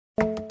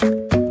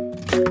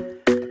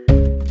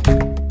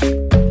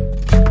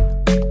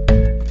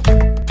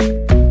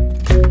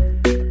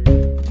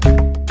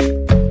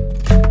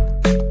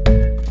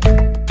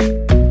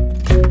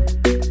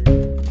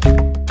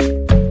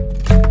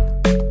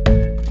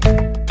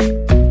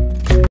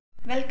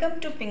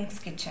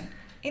Pinks kitchen.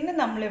 ഇന്ന്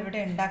നമ്മളിവിടെ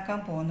ഉണ്ടാക്കാൻ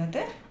പോകുന്നത്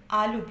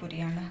ആലു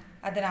പൂരിയാണ്.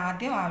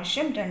 അതിനാദ്യം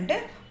ആവശ്യം 2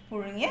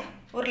 പുഴുങ്ങിയ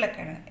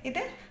ഉരുളക്കിഴങ്ങ്.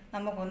 ഇത്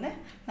നമുക്കൊന്ന്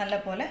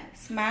നല്ലപോലെ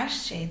സ്മാഷ്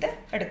ചെയ്ത്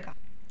എടുക്കാം.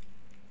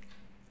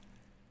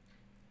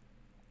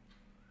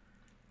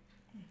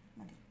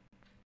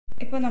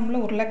 ഇപ്പോൾ നമ്മൾ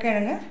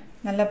ഉരുളക്കിഴങ്ങ്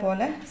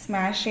നല്ലപോലെ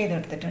സ്മാഷ്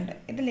ചെയ്തെടുത്തിട്ടുണ്ട്.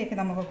 ഇതിലേക്ക്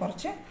നമുക്ക്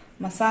കുറച്ച്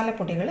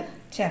മസാലപ്പൊടികൾ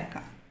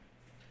ചേർക്കാം.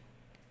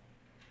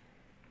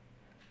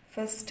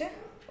 ഫസ്റ്റ്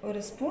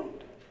 1 സ്പൂൺ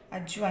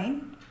അജ്വൈൻ,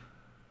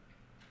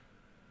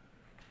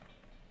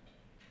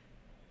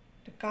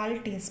 1/4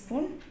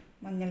 ടീസ്പൂൺ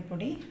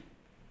മഞ്ഞൾപ്പൊടി,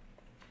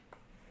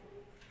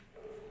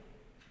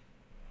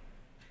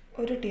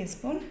 1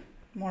 ടീസ്പൂൺ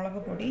മുളക്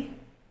പൊടി,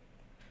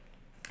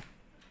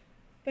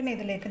 പിന്നെ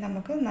ഇതിലേക്ക്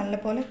നമുക്ക്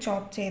നല്ലപോലെ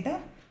ചോപ്പ് ചെയ്ത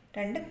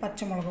 2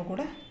 പച്ചമുളക്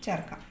കൂടെ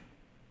ചേർക്കാം.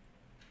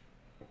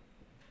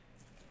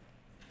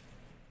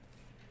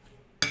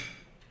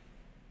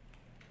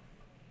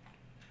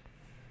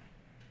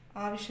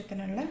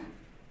 ആവശ്യത്തിനുള്ള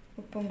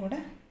ഉപ്പും കൂടെ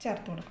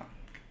ചേർത്ത് കൊടുക്കാം.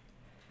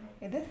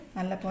 ഇത്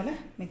നല്ലപോലെ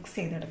മിക്സ്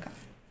ചെയ്തെടുക്കാം.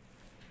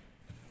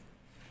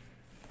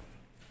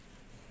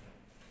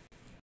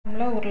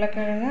 നമ്മൾ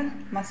ഉരുളക്കിഴങ്ങ്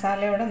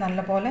മസാലയോടെ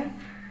നല്ലപോലെ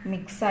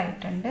മിക്സ്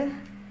ആയിട്ടുണ്ട്.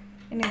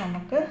 ഇനി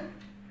നമുക്ക്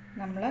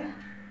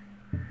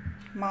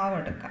മാവ്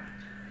എടുക്കാം.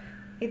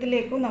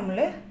 ഇതിലേക്കും നമ്മൾ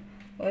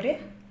ഒരു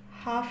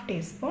 1/2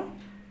 ടീസ്പൂൺ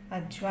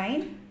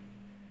അജ്വൈൻ,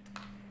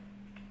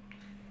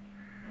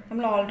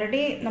 നമ്മൾ ഓൾറെഡി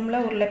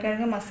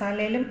ഉരുളക്കിഴങ്ങ്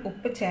മസാലയിലും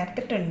ഉപ്പ്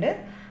ചേർത്തിട്ടുണ്ട്.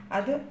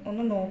 അത്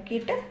ഒന്ന്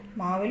നോക്കിയിട്ട്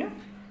മാവിലും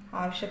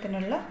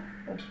ആവശ്യത്തിനുള്ള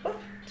ഉപ്പ്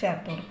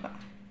ചേർത്ത് കൊടുക്കുക.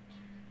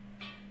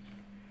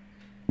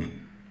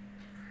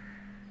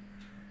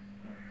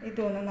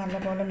 ഇതൊന്ന്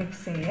നല്ലപോലെ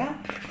മിക്സ് ചെയ്യുക.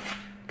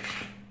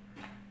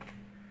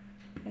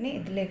 ഇനി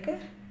ഇതിലേക്ക്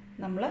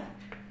നമ്മൾ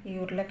ഈ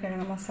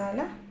ഉരുളക്കിഴങ്ങ് മസാല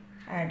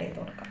ആഡ് ചെയ്ത്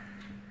കൊടുക്കാം.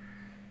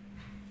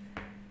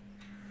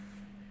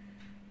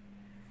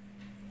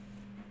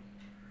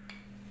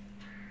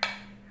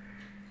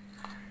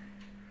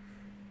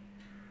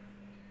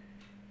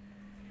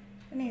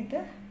 ഇനി ഇത്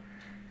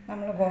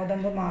നമ്മൾ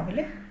ഗോതമ്പ് മാവിൽ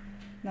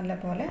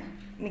നല്ലപോലെ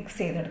മിക്സ്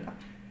ചെയ്തെടുക്കാം.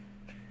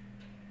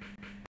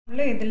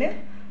 നമ്മൾ ഇതിൽ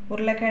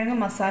ഉരുളക്കിഴങ്ങ്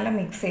മസാല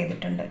മിക്സ്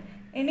ചെയ്തിട്ടുണ്ട്.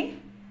 ഇനി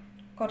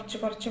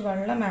കുറച്ച്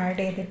വെള്ളം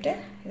ആഡ് ചെയ്തിട്ട്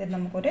ഇത്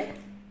നമുക്കൊരു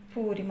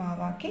പൂരി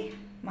മാവാക്കി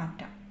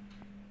മാറ്റാം.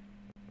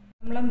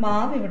 നമ്മൾ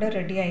മാവ് ഇവിടെ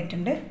റെഡി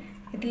ആയിട്ടുണ്ട്.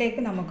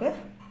 ഇതിലേക്ക് നമുക്ക്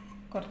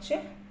കുറച്ച്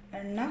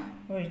എണ്ണ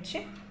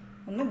ഒഴിച്ച്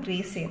ഒന്ന്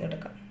ഗ്രീസ്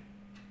ചെയ്തെടുക്കാം.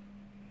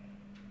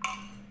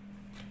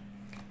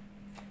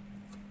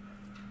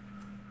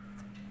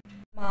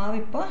 മാവ്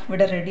ഇപ്പോൾ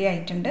ഇവിടെ റെഡി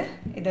ആയിട്ടുണ്ട്.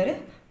 ഇതൊരു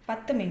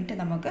 10 മിനിറ്റ്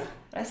നമുക്ക്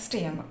റെസ്റ്റ്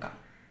ചെയ്യാൻ വെക്കാം.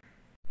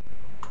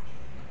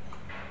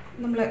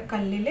 നമ്മൾ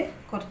കല്ലിൽ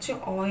കുറച്ച്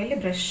ഓയിൽ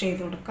ബ്രഷ്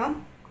ചെയ്ത് കൊടുക്കാം.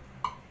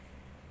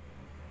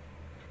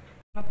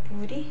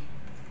 പൂരി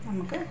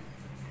നമുക്ക്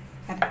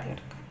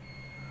പരത്തിയെടുക്കാം.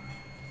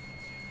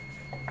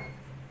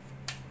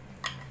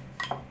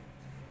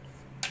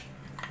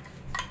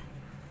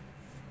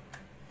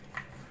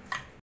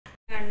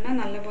 എണ്ണ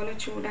നല്ലപോലെ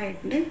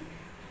ചൂടായിട്ടുണ്ട്.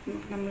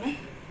 നമ്മൾ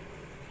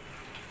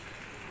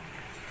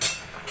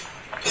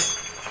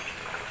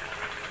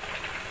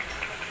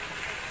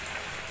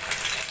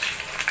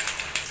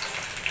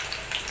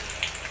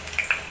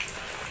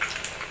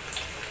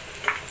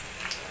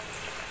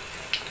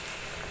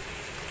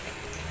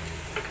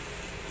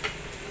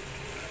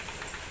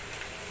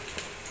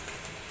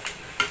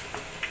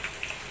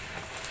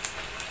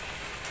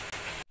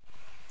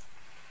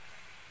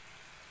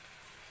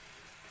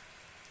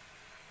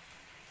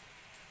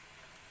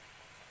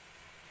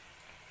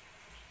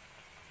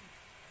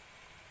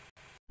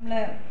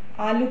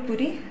ആലു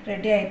പൂരി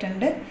റെഡി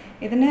ആയിട്ടുണ്ട്.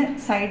 ഇതിന്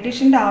സൈഡ്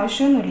ഡിഷിൻ്റെ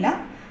ആവശ്യമൊന്നുമില്ല.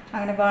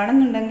 അങ്ങനെ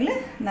വേണമെന്നുണ്ടെങ്കിൽ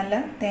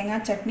നല്ല തേങ്ങാ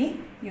ചട്നി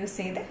യൂസ്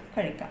ചെയ്ത്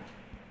കഴിക്കാം.